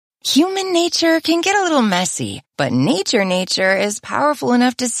Human nature can get a little messy, but nature is powerful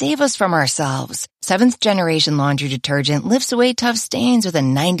enough to save us from ourselves. Seventh Generation Laundry Detergent lifts away tough stains with a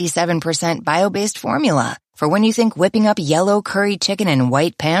 97% bio-based formula. For when you think whipping up yellow curry chicken in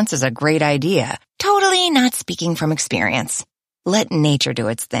white pants is a great idea. Totally not speaking from experience. Let nature do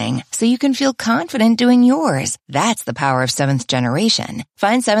its thing so you can feel confident doing yours. That's the power of Seventh Generation.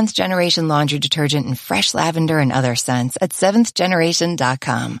 Find Seventh Generation Laundry Detergent in fresh lavender and other scents at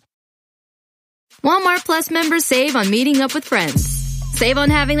seventhgeneration.com. Walmart Plus members save on meeting up with friends. Save on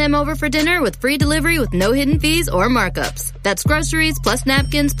having them over for dinner with free delivery with no hidden fees or markups. That's groceries plus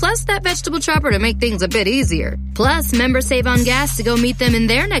napkins plus that vegetable chopper to make things a bit easier. Plus, members save on gas to go meet them in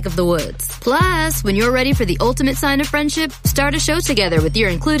their neck of the woods. Plus, when you're ready for the ultimate sign of friendship, start a show together with your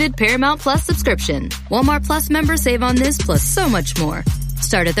included Paramount Plus subscription. Walmart Plus members save on this plus so much more.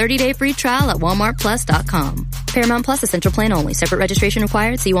 Start a 30-day free trial at walmartplus.com. Paramount Plus Essential Plan only. Separate registration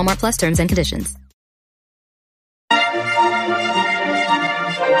required. See Walmart Plus terms and conditions.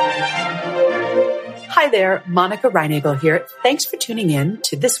 Hi there, Monica Reinagel here. Thanks for tuning in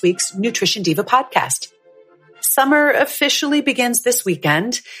to this week's Nutrition Diva podcast. Summer officially begins this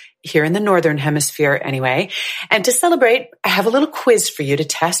weekend, here in the Northern Hemisphere anyway. And to celebrate, I have a little quiz for you to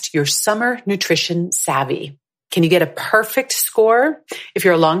test your summer nutrition savvy. Can you get a perfect score? If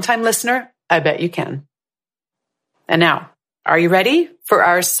you're a longtime listener, I bet you can. And now, are you ready for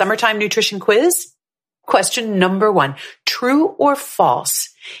our summertime nutrition quiz? Question number 1, true or false?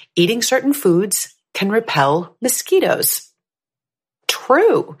 Eating certain foods can repel mosquitoes.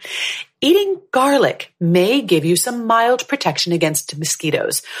 True. Eating garlic may give you some mild protection against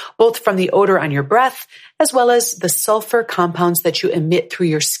mosquitoes, both from the odor on your breath as well as the sulfur compounds that you emit through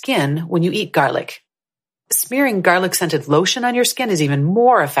your skin when you eat garlic. Smearing garlic-scented lotion on your skin is even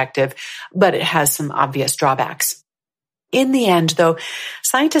more effective, but it has some obvious drawbacks. In the end, though,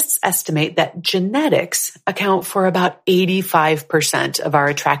 scientists estimate that genetics account for about 85% of our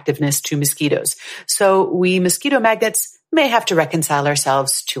attractiveness to mosquitoes. So we mosquito magnets may have to reconcile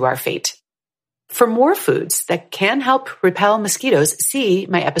ourselves to our fate. For more foods that can help repel mosquitoes, see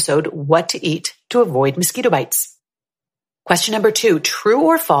my episode, What to Eat to Avoid Mosquito Bites. Question number 2, true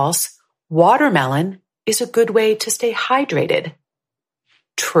or false? Watermelon is a good way to stay hydrated.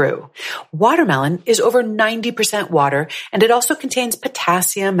 True. Watermelon is over 90% water, and it also contains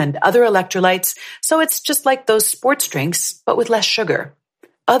potassium and other electrolytes, so it's just like those sports drinks, but with less sugar.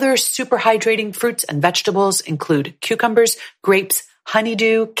 Other super hydrating fruits and vegetables include cucumbers, grapes,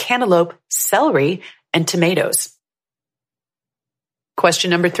 honeydew, cantaloupe, celery, and tomatoes.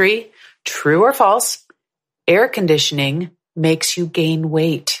 Question number 3, true or false? Air conditioning makes you gain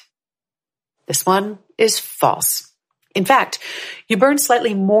weight. This one is false. In fact, you burn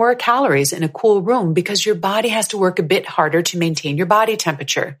slightly more calories in a cool room because your body has to work a bit harder to maintain your body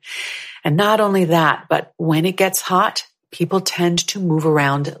temperature. And not only that, but when it gets hot, people tend to move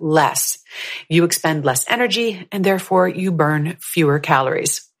around less. You expend less energy, and therefore you burn fewer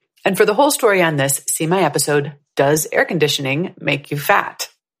calories. And for the whole story on this, see my episode, Does Air Conditioning Make You Fat?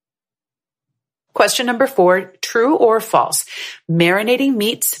 Question number 4, true or false? Marinating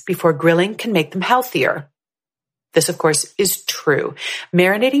meats before grilling can make them healthier. This, of course, is true.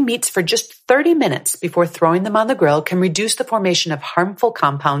 Marinating meats for just 30 minutes before throwing them on the grill can reduce the formation of harmful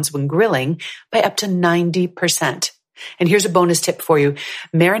compounds when grilling by up to 90%. And here's a bonus tip for you.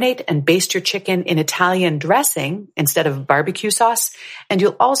 Marinate and baste your chicken in Italian dressing instead of barbecue sauce, and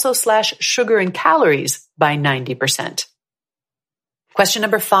you'll also slash sugar and calories by 90%. Question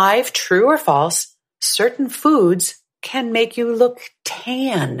number 5, true or false? Certain foods can make you look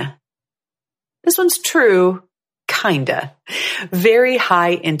tan. This one's true. Kinda. Very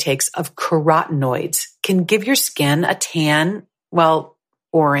high intakes of carotenoids can give your skin a tan,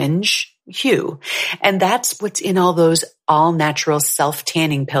 orange hue. And that's what's in all those all-natural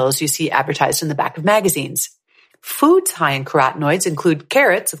self-tanning pills you see advertised in the back of magazines. Foods high in carotenoids include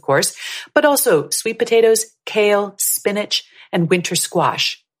carrots, of course, but also sweet potatoes, kale, spinach, and winter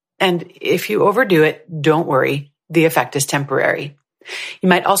squash. And if you overdo it, don't worry, the effect is temporary. You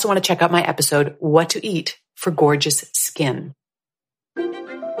might also want to check out my episode, What to Eat for Gorgeous Skin.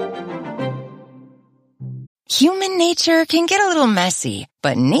 Human nature can get a little messy,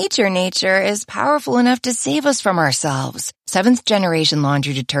 but nature is powerful enough to save us from ourselves. Seventh Generation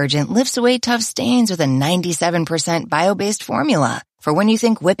Laundry Detergent lifts away tough stains with a 97% bio-based formula. For when you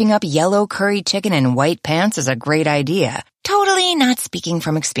think whipping up yellow curry chicken in white pants is a great idea. Totally not speaking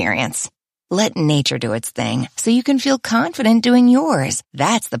from experience. Let nature do its thing so you can feel confident doing yours.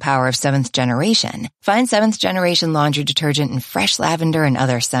 That's the power of Seventh Generation. Find Seventh Generation Laundry Detergent in fresh lavender and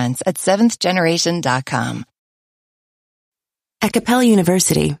other scents at seventhgeneration.com. At Capella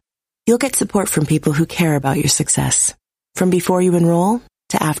University, You'll get support from people who care about your success. From before you enroll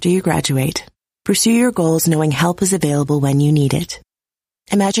to after you graduate, pursue your goals knowing help is available when you need it.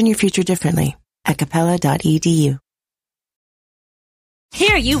 Imagine your future differently at capella.edu.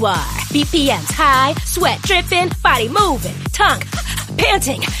 Here you are, BPMs high, sweat dripping, body moving, tongue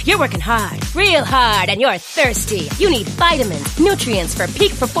panting. You're working hard, real hard, and you're thirsty. You need vitamins, nutrients for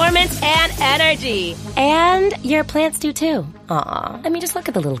peak performance and energy. And your plants do too. Aw, I mean, just look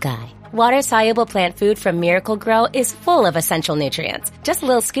at the little guy. Water-soluble plant food from Miracle Grow is full of essential nutrients. Just a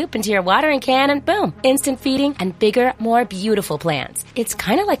little scoop into your watering can and boom, instant feeding and bigger, more beautiful plants. It's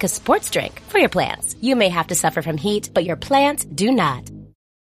kind of like a sports drink for your plants. You may have to suffer from heat, but your plants do not.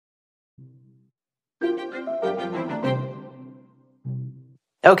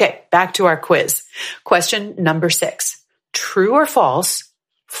 Okay, back to our quiz. Question number 6. True or false,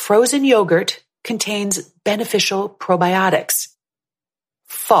 frozen yogurt contains beneficial probiotics?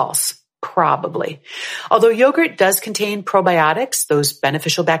 False, probably. Although yogurt does contain probiotics, those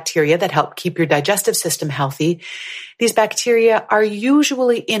beneficial bacteria that help keep your digestive system healthy, these bacteria are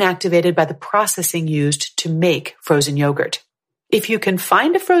usually inactivated by the processing used to make frozen yogurt. If you can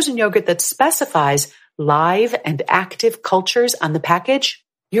find a frozen yogurt that specifies live and active cultures on the package,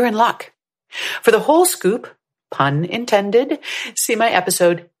 you're in luck. For the whole scoop, pun intended, see my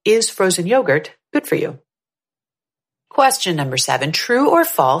episode, Is Frozen Yogurt Good for You? Question number 7. True or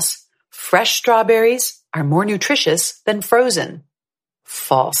false, fresh strawberries are more nutritious than frozen?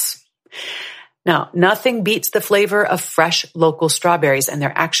 False. Now, nothing beats the flavor of fresh local strawberries, and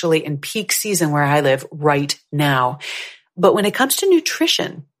they're actually in peak season where I live right now. But when it comes to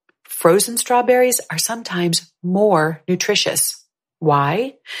nutrition, frozen strawberries are sometimes more nutritious.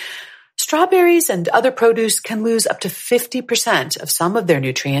 Why? Strawberries and other produce can lose up to 50% of some of their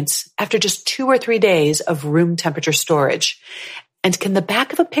nutrients after just 2 or 3 days of room temperature storage. And can the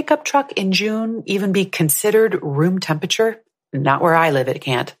back of a pickup truck in June even be considered room temperature? Not where I live, it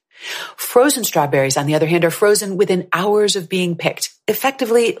can't. Frozen strawberries, on the other hand, are frozen within hours of being picked,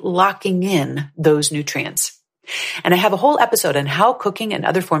 effectively locking in those nutrients. And I have a whole episode on how cooking and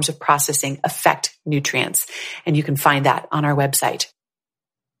other forms of processing affect nutrients, and you can find that on our website.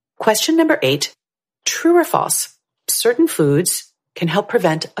 Question number 8, true or false? Certain foods can help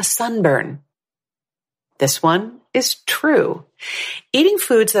prevent a sunburn. This one is true. Eating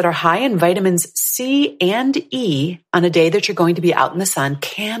foods that are high in vitamins C and E on a day that you're going to be out in the sun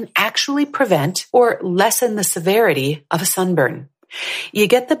can actually prevent or lessen the severity of a sunburn. You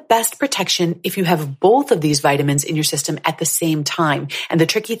get the best protection if you have both of these vitamins in your system at the same time. And the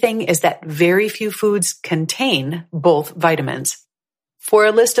tricky thing is that very few foods contain both vitamins. For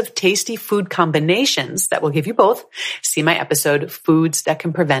a list of tasty food combinations that will give you both, see my episode, Foods That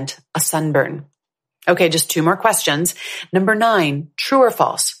Can Prevent a Sunburn. Okay, just 2 more questions. Number 9, true or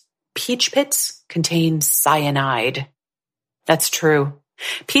false? Peach pits contain cyanide. That's true.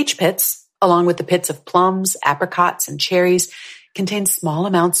 Peach pits, along with the pits of plums, apricots, and cherries, contain small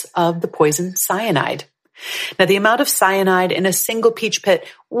amounts of the poison cyanide. Now, the amount of cyanide in a single peach pit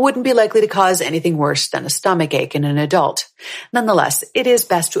wouldn't be likely to cause anything worse than a stomach ache in an adult. Nonetheless, it is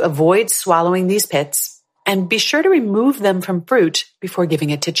best to avoid swallowing these pits and be sure to remove them from fruit before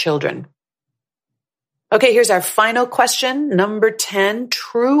giving it to children. Okay, here's our final question. Number 10,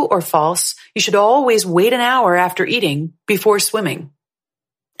 true or false? You should always wait an hour after eating before swimming.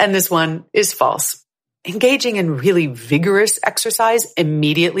 And this one is false. Engaging in really vigorous exercise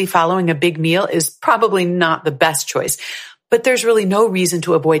immediately following a big meal is probably not the best choice, but there's really no reason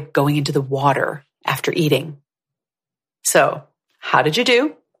to avoid going into the water after eating. So, how did you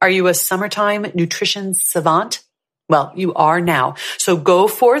do? Are you a summertime nutrition savant? Well, you are now. So go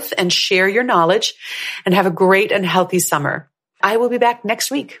forth and share your knowledge and have a great and healthy summer. I will be back next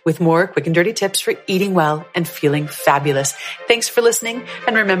week with more quick and dirty tips for eating well and feeling fabulous. Thanks for listening,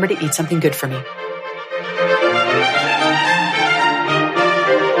 and remember to eat something good for me.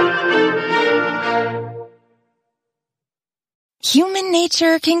 Human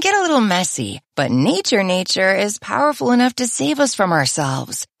nature can get a little messy, but nature is powerful enough to save us from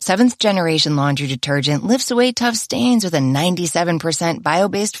ourselves. Seventh Generation Laundry Detergent lifts away tough stains with a 97%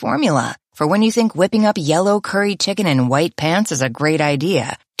 bio-based formula. For when you think whipping up yellow curry chicken in white pants is a great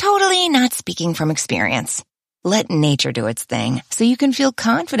idea. Totally not speaking from experience. Let nature do its thing so you can feel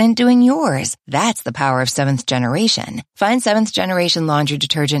confident doing yours. That's the power of Seventh Generation. Find Seventh Generation Laundry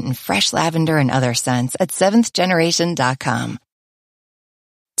Detergent in fresh lavender and other scents at seventhgeneration.com.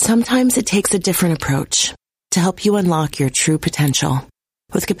 Sometimes it takes a different approach to help you unlock your true potential.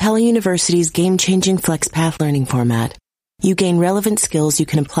 With Capella University's game-changing FlexPath learning format, you gain relevant skills you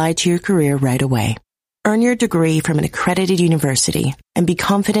can apply to your career right away. Earn your degree from an accredited university and be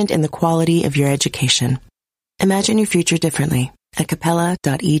confident in the quality of your education. Imagine your future differently at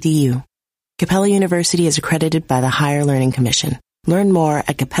capella.edu. Capella University is accredited by the Higher Learning Commission. Learn more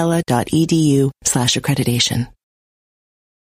at capella.edu/accreditation.